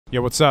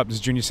Yo, what's up? This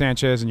is Junior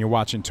Sanchez, and you're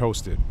watching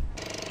Toasted.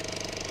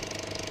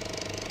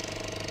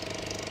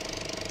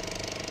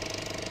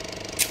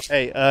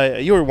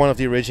 Hey, you were one of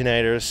the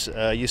originators.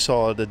 You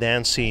saw the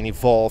dance scene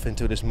evolve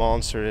into this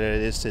monster that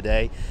it is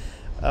today.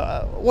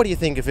 What do you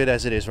think of it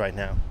as it is right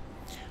now?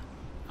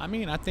 I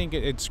mean, I think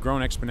it's grown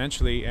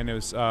exponentially, and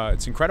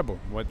it's incredible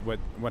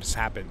what's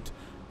happened.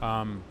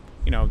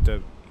 You know,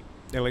 the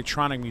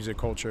electronic music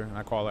culture,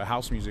 I call it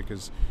house music,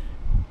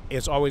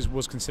 it's always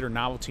was considered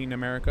novelty in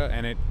America,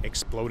 and it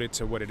exploded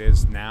to what it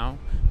is now.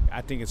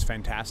 I think it's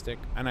fantastic,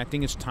 and I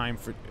think it's time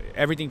for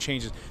everything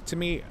changes. To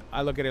me,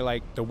 I look at it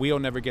like the wheel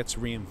never gets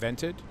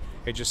reinvented;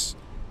 it just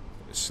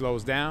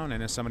slows down,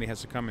 and then somebody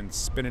has to come and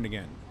spin it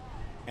again.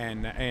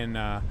 And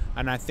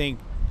I think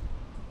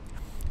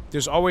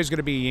there's always going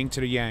to be yin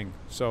to the yang.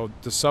 So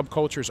the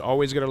subculture is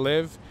always going to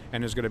live,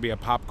 and there's going to be a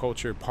pop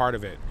culture part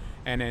of it.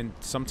 And then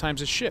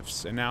sometimes it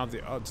shifts, and now the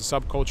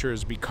subculture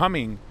is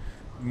becoming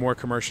more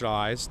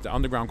commercialized. The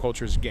underground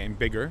culture is getting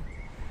bigger,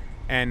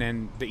 and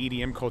then the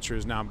EDM culture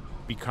is now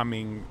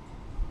becoming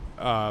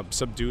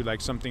subdued,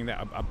 like something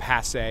that a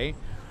passe.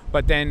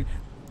 But then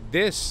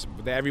this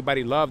that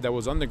everybody loved that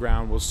was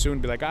underground will soon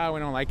be like, we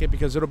don't like it,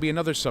 because it'll be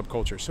another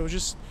subculture. So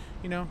just,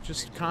 you know,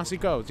 just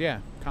constantly goes.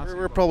 Yeah,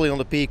 we're probably on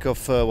the peak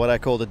of what I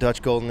call the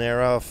Dutch golden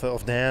era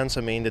of dance.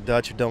 I mean, the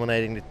Dutch are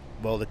dominating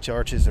the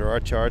charts. There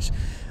are charts.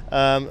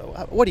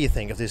 What do you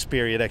think of this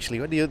period,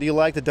 actually? Do you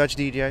like the Dutch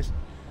DJs?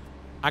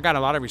 I got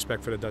a lot of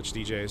respect for the Dutch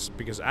DJs,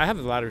 because I have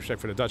a lot of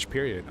respect for the Dutch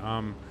period.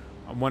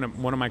 One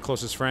of my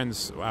closest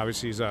friends,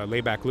 obviously, is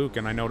Layback Luke,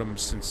 and I know him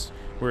since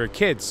we were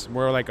kids.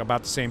 We're like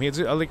about the same. He's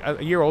like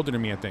a year older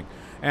than me, I think.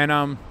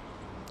 And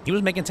he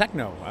was making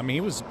techno. I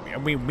mean,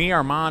 me,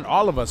 Armand,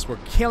 all of us were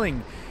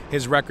killing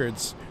his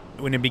records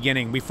in the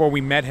beginning before we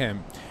met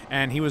him.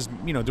 And he was,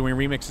 you know, doing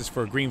remixes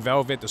for Green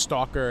Velvet, The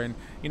Stalker, and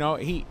you know,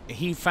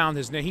 he found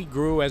he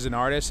grew as an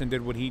artist and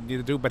did what he needed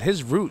to do. But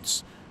his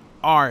roots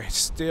are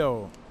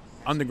still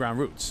underground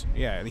roots.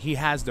 Yeah, he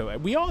has the.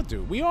 We all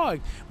do. We all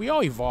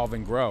evolve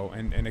and grow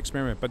and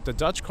experiment. But the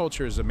Dutch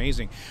culture is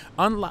amazing.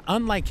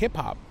 Unlike hip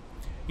hop,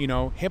 you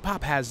know, hip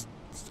hop has.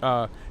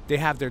 They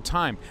have their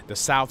time. The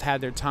South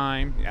had their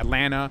time.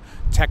 Atlanta,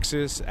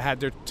 Texas had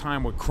their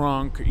time with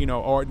crunk. You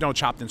know, or no,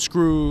 Chopped and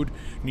Screwed.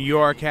 New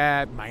York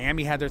had.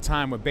 Miami had their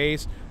time with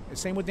bass.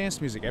 Same with dance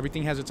music.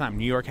 Everything has a time.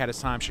 New York had its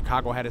time.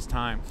 Chicago had its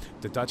time.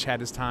 The Dutch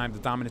had its time.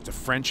 The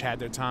French had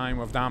their time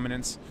of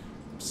dominance.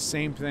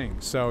 Same thing.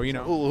 So, you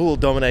know. Who will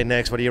dominate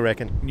next? What do you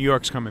reckon? New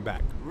York's coming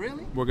back.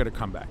 Really? We're going to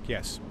come back,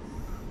 yes.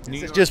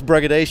 Is it just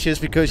braggadocious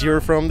because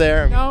you're from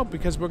there? No,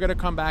 because we're going to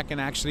come back and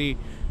actually,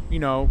 you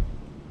know,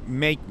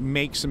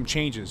 make some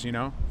changes, you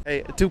know.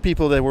 Hey, two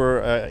people that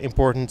were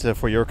important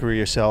for your career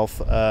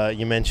yourself.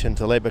 You mentioned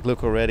Layback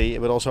Luke already,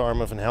 but also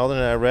Armand van Helden.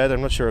 And I read,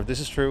 I'm not sure if this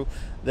is true,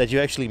 that you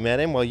actually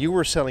met him while you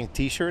were selling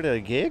T-shirt at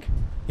a gig?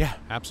 Yeah,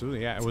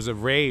 absolutely, yeah. It was a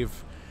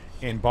rave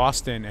in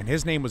Boston, and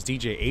his name was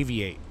DJ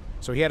Aviate.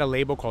 So he had a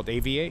label called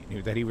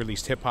Aviate that he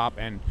released hip-hop,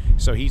 and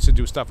so he used to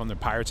do stuff on the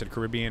Pirates of the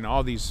Caribbean,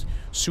 all these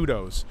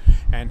pseudos.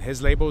 And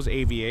his label was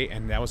Aviate,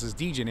 and that was his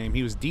DJ name.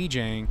 He was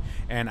DJing,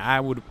 and I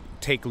would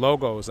take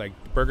logos like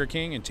Burger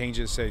King and change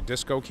it to say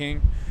Disco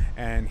King.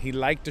 And he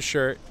liked the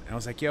shirt, and I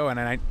was like, yo, and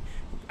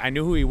I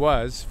knew who he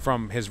was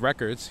from his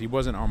records. He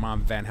wasn't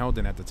Armand van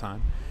Helden at the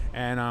time.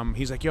 And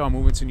he's like, yo, I'm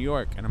moving to New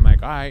York. And I'm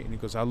like, all right. And he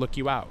goes, I'll look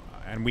you out.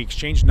 And we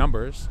exchanged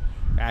numbers.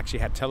 I actually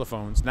had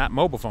telephones, not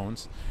mobile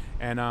phones.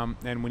 And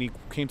when he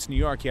came to New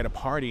York, he had a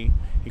party.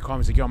 He called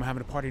me. He's like, yo, I'm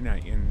having a party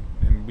tonight.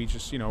 And we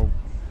just, you know,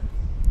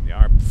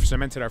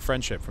 cemented our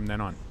friendship from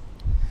then on.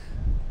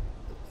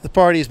 The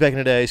parties back in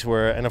the days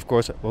were, and of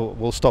course,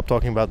 we'll stop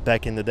talking about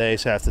back in the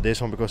days after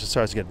this one because it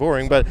starts to get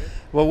boring. But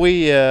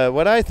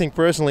what I think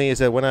personally is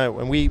that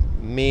when we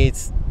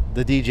meet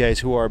the DJs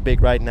who are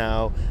big right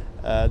now,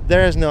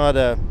 there is not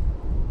a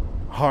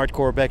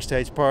hardcore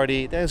backstage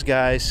party. Those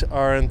guys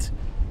aren't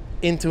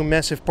into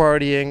massive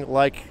partying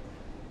like,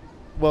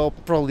 well,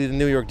 probably the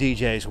New York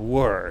DJs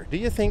were. Do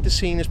you think the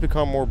scene has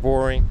become more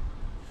boring?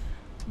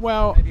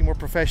 Well, maybe more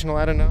professional.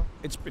 I don't know.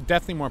 It's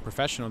definitely more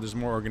professional. There's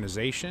more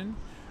organization,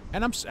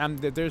 and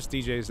there's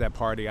DJs that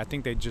party. I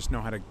think they just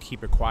know how to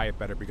keep it quiet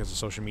better because of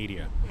social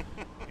media.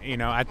 You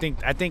know, I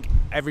think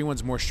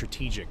everyone's more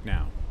strategic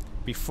now.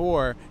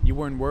 Before, you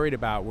weren't worried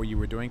about what you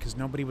were doing because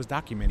nobody was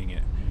documenting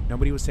it.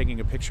 Nobody was taking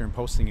a picture and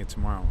posting it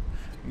tomorrow.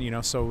 You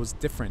know, so it was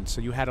different. So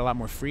you had a lot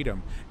more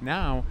freedom.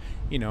 Now,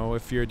 you know,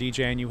 if you're a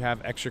DJ and you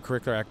have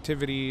extracurricular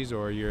activities,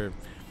 or you're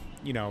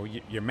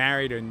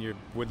married and you're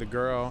with a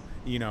girl,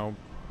 you know,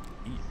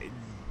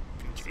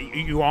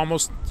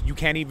 you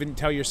can't even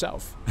tell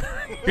yourself.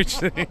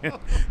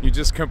 You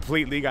just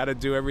completely got to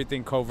do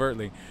everything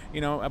covertly,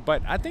 you know.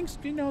 But I think,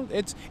 you know,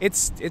 it's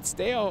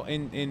stale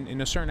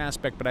in a certain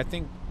aspect. But I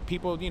think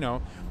people, you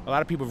know, a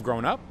lot of people have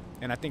grown up,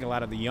 and I think a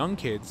lot of the young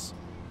kids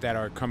that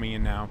are coming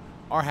in now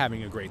are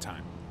having a great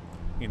time.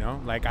 You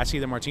know, like I see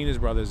the Martinez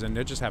brothers, and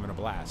they're just having a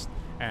blast,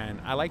 and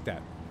I like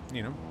that.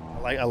 You know,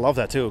 I love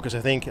that too, because I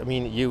think, I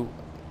mean,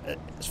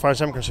 as far as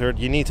I'm concerned,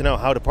 you need to know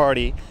how to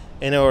party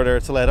in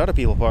order to let other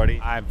people party.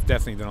 I've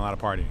definitely done a lot of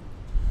partying.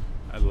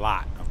 A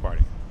lot of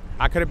partying.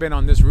 I could have been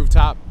on this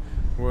rooftop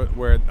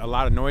where a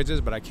lot of noise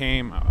is, but I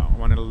came. I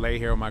wanted to lay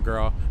here with my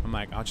girl. I'm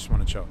like, I just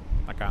want to chill.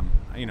 Like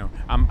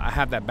I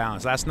have that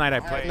balance. Last night I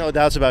played. I have no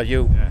doubts about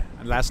you. Yeah.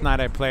 Last night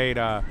I played.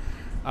 I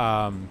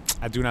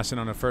Do Not Sit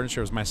on the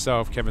Furniture. It was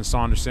myself, Kevin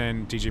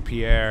Saunderson, DJ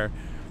Pierre,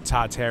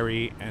 Todd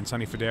Terry, and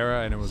Sonny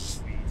Federa, and it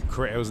was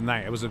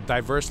nice. It was a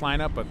diverse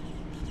lineup, but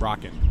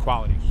rocking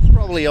quality.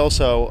 Probably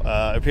also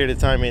a period of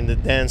time in the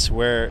dance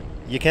where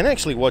you can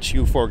actually watch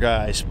you four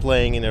guys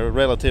playing in a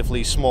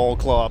relatively small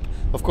club.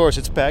 Of course,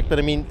 it's packed, but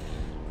I mean,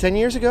 10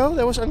 years ago,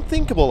 that was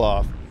unthinkable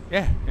of.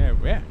 Yeah.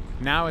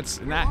 Now it's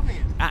not.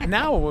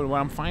 Now what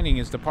I'm finding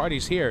is the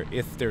parties here,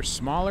 if they're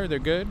smaller, they're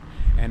good,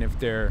 and if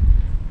they're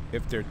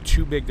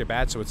too big, they're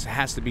bad. So it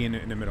has to be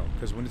in the middle,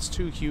 because when it's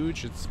too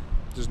huge,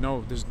 there's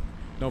no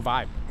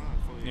vibe,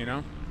 you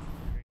know.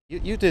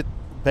 You did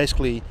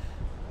basically,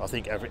 I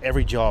think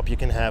every job you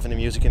can have in the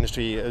music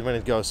industry when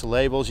it goes to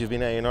labels. You've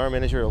been A&R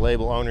manager, a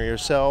label owner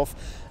yourself,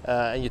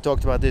 and you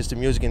talked about this. The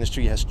music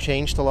industry has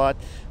changed a lot.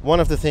 One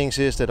of the things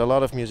is that a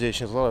lot of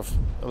musicians, a lot of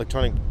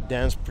electronic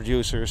dance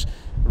producers,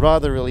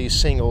 rather release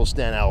singles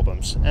than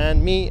albums.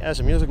 And me, as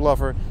a music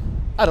lover,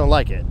 I don't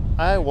like it.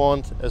 I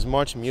want as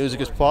much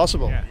music as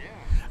possible.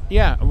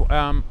 Yeah.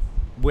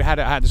 I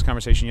had this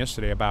conversation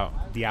yesterday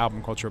about the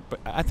album culture, but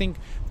I think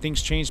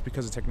things changed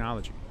because of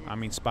technology. I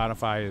mean,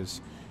 Spotify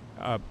is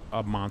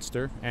a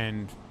monster,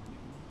 and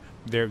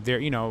they're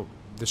the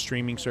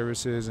streaming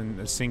services and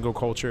the single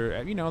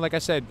culture. Like I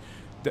said,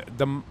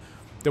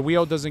 the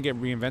wheel doesn't get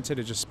reinvented;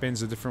 it just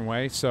spins a different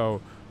way.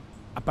 So,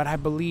 but I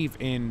believe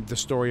in the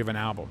story of an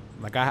album.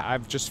 Like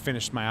I've just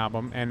finished my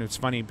album, and it's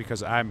funny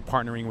because I'm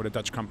partnering with a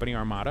Dutch company,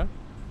 Armada,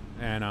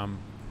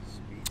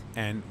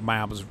 and my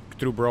album's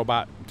through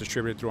Brobot,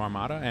 distributed through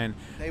Armada, and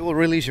they will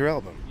release your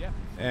album. Yeah,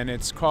 and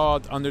it's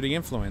called Under the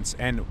Influence.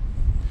 And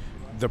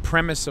the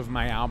premise of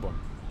my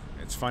album,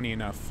 it's funny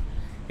enough,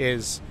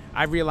 is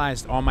I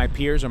realized all my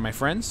peers are my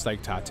friends,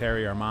 like Todd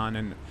Terry,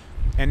 Armand,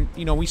 and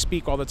we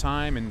speak all the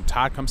time, and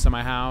Todd comes to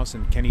my house,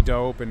 and Kenny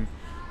Dope, and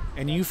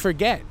you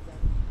forget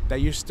that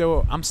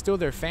I'm still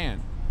their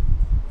fan,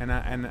 and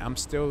I'm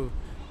still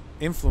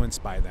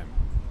influenced by them,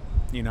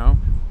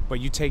 But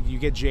you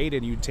get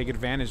jaded, you take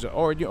advantage,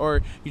 or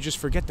you just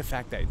forget the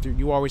fact that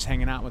you're always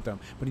hanging out with them.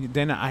 But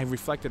then I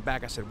reflected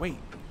back. I said, wait,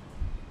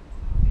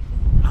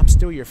 I'm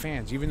still your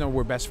fans, even though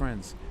we're best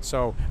friends.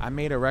 So I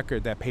made a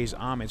record that pays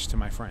homage to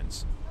my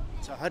friends.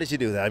 So how did you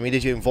do that? I mean,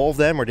 did you involve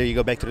them, or did you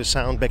go back to the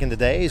sound back in the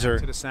days? Or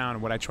to the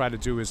sound. What I try to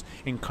do is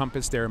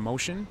encompass their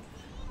emotion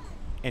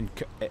and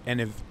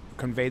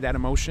convey that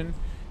emotion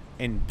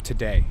in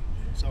today.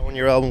 So on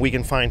your album, we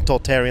can find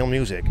Todd Terry on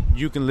music.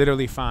 You can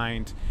literally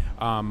find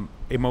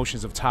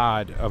emotions of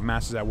Todd, of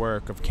Masters at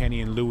Work, of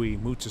Kenny and Louie,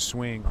 Mood to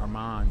Swing,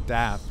 Armand,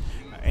 Daft,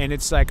 and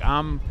it's like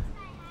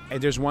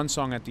there's one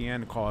song at the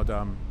end called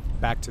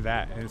Back to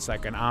That, and it's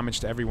like an homage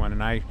to everyone,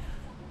 and I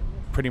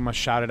pretty much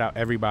shouted out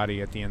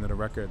everybody at the end of the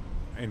record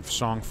in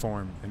song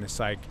form, and it's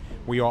like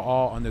we are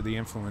all under the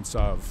influence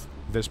of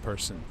this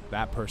person,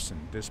 that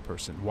person, this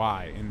person,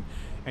 why, and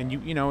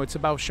it's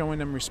about showing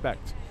them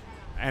respect,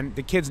 and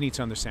the kids need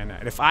to understand that.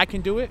 And if I can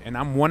do it, and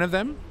I'm one of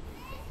them,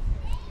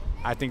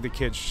 I think the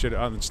kids should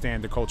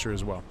understand the culture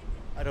as well.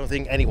 I don't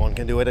think anyone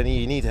can do it, and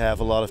you need to have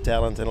a lot of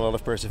talent and a lot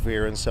of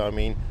perseverance. So I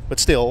mean, but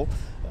still,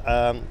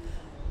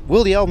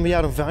 will the album be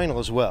out on vinyl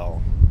as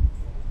well?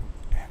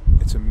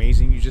 It's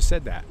amazing you just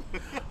said that.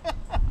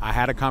 I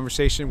had a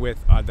conversation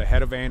with the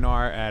head of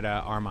A&R at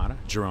Armada,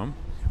 Jerome.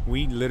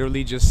 We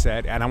literally just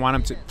said, and I want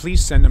him to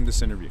please send him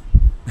this interview.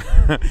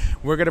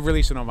 We're gonna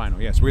release it on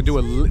vinyl. Yes, we're gonna do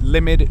a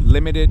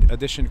limited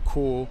edition,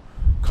 cool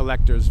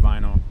collector's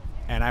vinyl,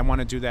 and I want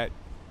to do that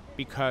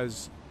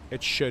because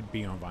it should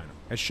be on vinyl.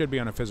 It should be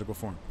on a physical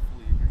form.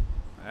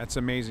 That's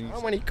amazing.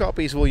 How many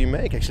copies will you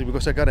make, actually?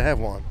 Because I gotta have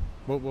one.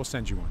 We'll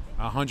send you one,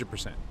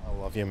 100%. I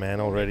love you, man,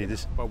 already.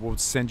 But we'll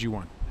send you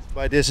one.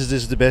 But this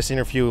is the best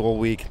interview all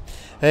week.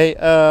 Hey,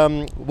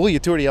 will you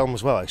tour the album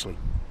as well, actually?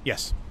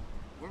 Yes.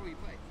 Where will you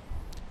play?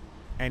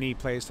 Any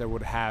place that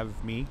would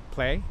have me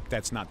play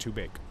that's not too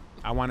big.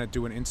 I want to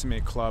do an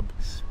intimate club.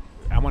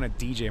 I want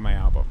to DJ my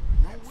album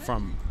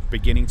from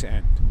beginning to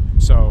end.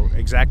 So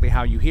exactly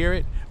how you hear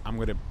it, I'm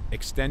going to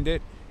extend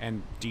it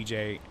and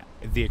DJ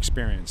the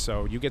experience.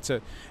 So you get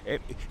to,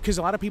 because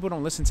a lot of people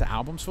don't listen to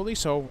albums fully.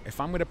 So if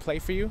I'm going to play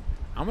for you,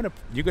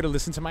 you're going to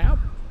listen to my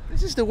album.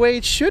 This is the way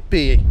it should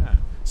be. Yeah.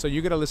 So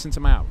you're going to listen to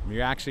my album. I'm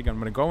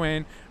going to go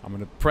in, I'm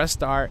going to press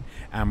start,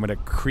 and I'm going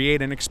to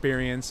create an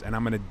experience, and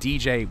I'm going to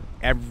DJ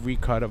every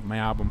cut of my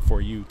album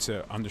for you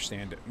to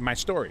understand it, my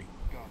story.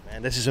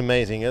 Man, this is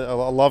amazing. I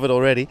love it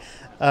already.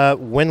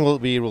 When will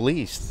it be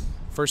released?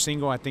 First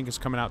single, I think, is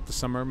coming out this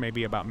summer,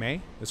 maybe about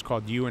May. It's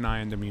called You and I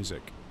and the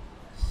Music.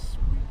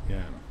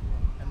 Yeah.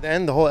 And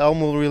then the whole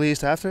album will be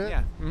released after it?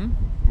 Yeah.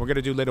 Mm-hmm. We're going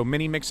to do little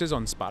mini mixes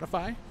on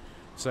Spotify.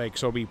 So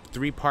it'll be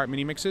 3-part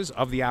mini mixes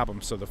of the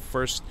album. So the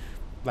first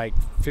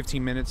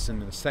 15 minutes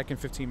and the second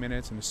 15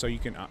 minutes, and so you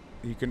can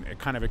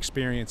kind of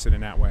experience it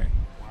in that way.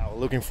 Wow. Oh,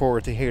 looking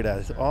forward to hear that.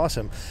 It's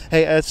awesome.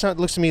 Hey, it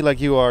looks to me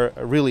like you are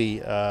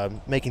really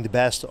making the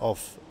best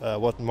of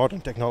what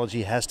modern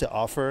technology has to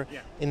offer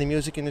in the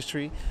music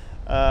industry.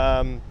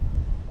 Do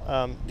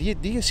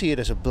you see it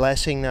as a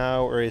blessing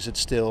now, or is it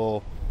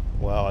still,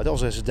 well, it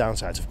also has its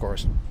downsides, of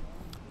course?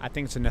 I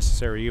think it's a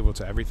necessary evil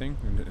to everything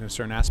in a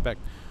certain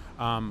aspect.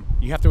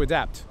 You have to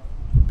adapt,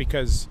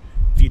 because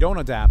if you don't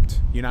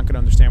adapt, you're not going to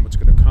understand what's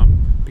going to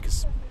come.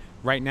 Because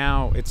right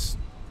now, it's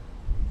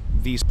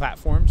these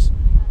platforms.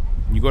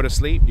 You go to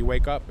sleep, you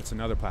wake up, it's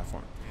another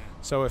platform.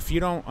 So if you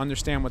don't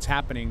understand what's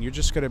happening,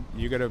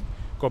 you're gonna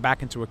go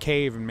back into a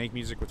cave and make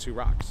music with two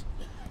rocks,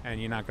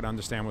 and you're not gonna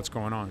understand what's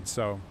going on.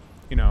 So,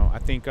 I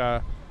think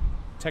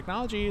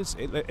technology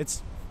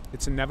it's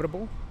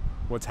inevitable.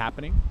 What's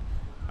happening?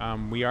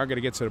 We are gonna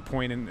get to the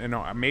point in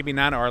maybe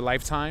not our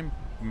lifetime,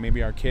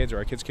 maybe our kids or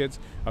our kids' kids,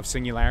 of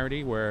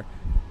singularity, where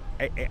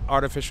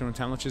artificial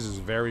intelligence is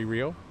very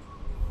real.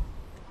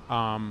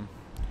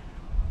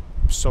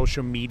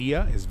 Social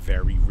media is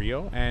very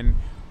real, and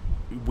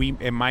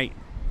it might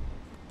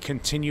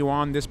continue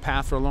on this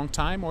path for a long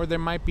time, or there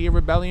might be a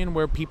rebellion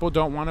where people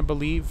don't want to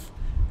believe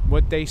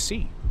what they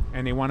see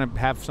and they want to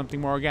have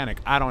something more organic.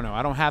 I don't know.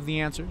 I don't have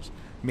the answers.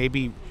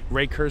 Maybe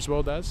Ray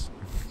Kurzweil does.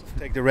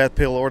 Take the red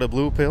pill or the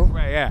blue pill.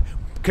 Right,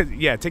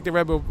 yeah. Take the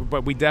red pill,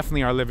 but we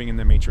definitely are living in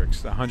the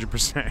Matrix,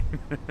 100%.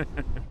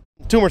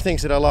 Two more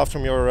things that I loved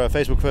from your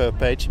Facebook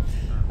page.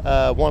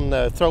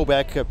 One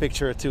throwback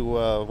picture to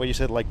what you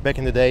said, like back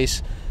in the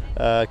days.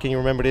 Can you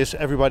remember this?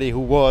 Everybody who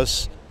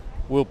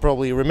will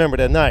probably remember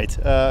that night.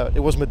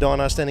 It was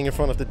Madonna standing in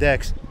front of the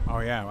decks. Oh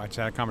yeah, I just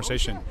had a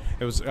conversation.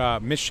 It was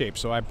Misshaped,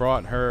 so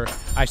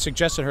I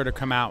suggested her to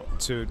come out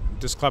to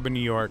this club in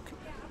New York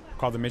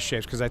called the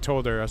Misshapes, because I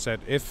told her, I said,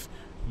 if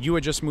you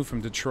had just moved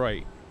from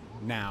Detroit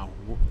now,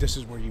 this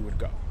is where you would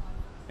go.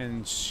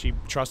 And she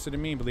trusted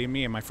in me, believed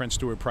me, and my friend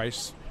Stuart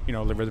Price,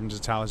 the Rhythm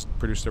Digitalis,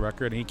 produced the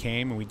record, and he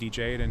came and we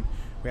DJ'd and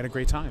we had a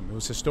great time. It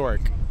was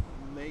historic.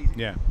 Amazing.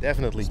 Yeah.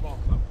 Definitely.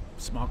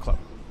 Small club.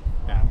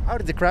 Yeah. How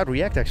did the crowd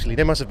react, actually?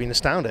 They must have been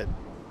astounded.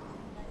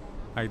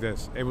 Like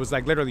this. It was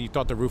like literally you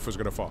thought the roof was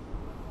going to fall.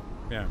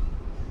 Yeah.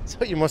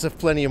 So you must have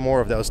plenty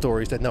more of those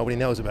stories that nobody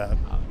knows about.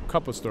 A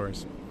couple of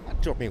stories.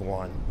 Drop me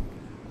one.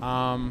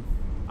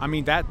 I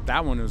mean,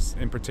 that one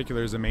in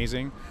particular is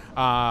amazing.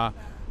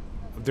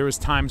 There was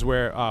times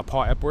where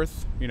Paul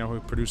Epworth, who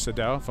produced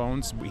Adele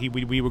Phones, we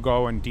would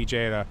go and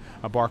DJ at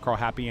a bar called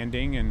Happy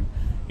Ending, and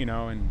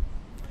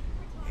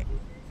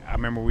I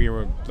remember we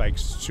were like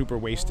super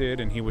wasted,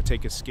 and he would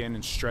take his skin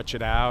and stretch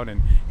it out,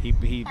 and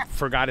he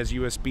forgot his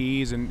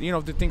USBs, and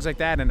the things like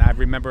that. And I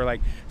remember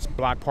like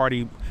Block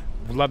Party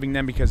loving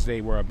them because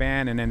they were a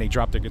band, and then they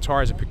dropped their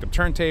guitars and picked up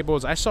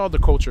turntables. I saw the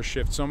culture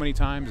shift so many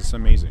times. It's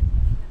amazing.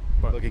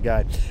 Lucky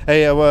guy.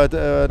 Hey,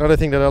 another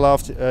thing that I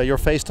loved, your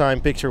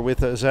FaceTime picture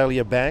with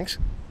Azalea Banks.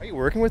 Are you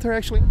working with her,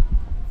 actually?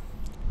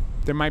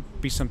 There might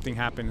be something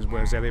happens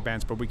with Azalea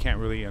Banks, but we can't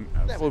really...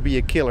 that would be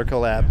a killer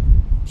collab.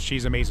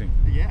 She's amazing.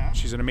 Yeah.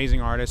 She's an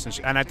amazing artist,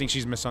 and I think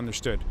she's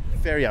misunderstood.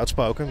 Very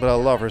outspoken, but I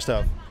love her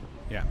stuff.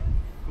 Yeah.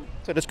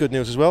 So that's good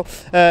news as well.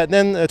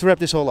 Then to wrap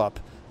this all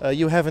up,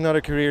 you have another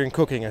career in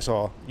cooking, I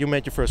saw. You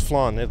made your first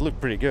flan. It looked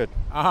pretty good.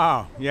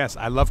 Oh, yes.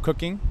 I love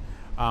cooking.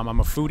 I'm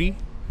a foodie.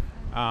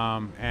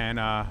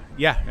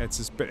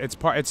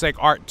 It's like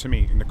art to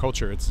me in the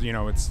culture. It's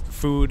it's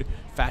food,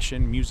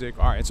 fashion, music,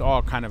 art. It's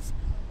all kind of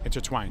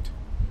intertwined,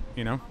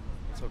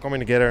 So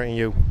coming together in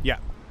you. Yeah.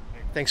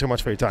 Thanks so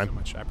much for your time.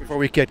 Thanks so much. Before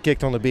we get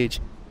kicked on the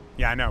beach.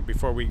 Yeah, I know.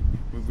 Before we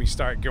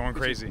start going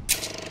crazy.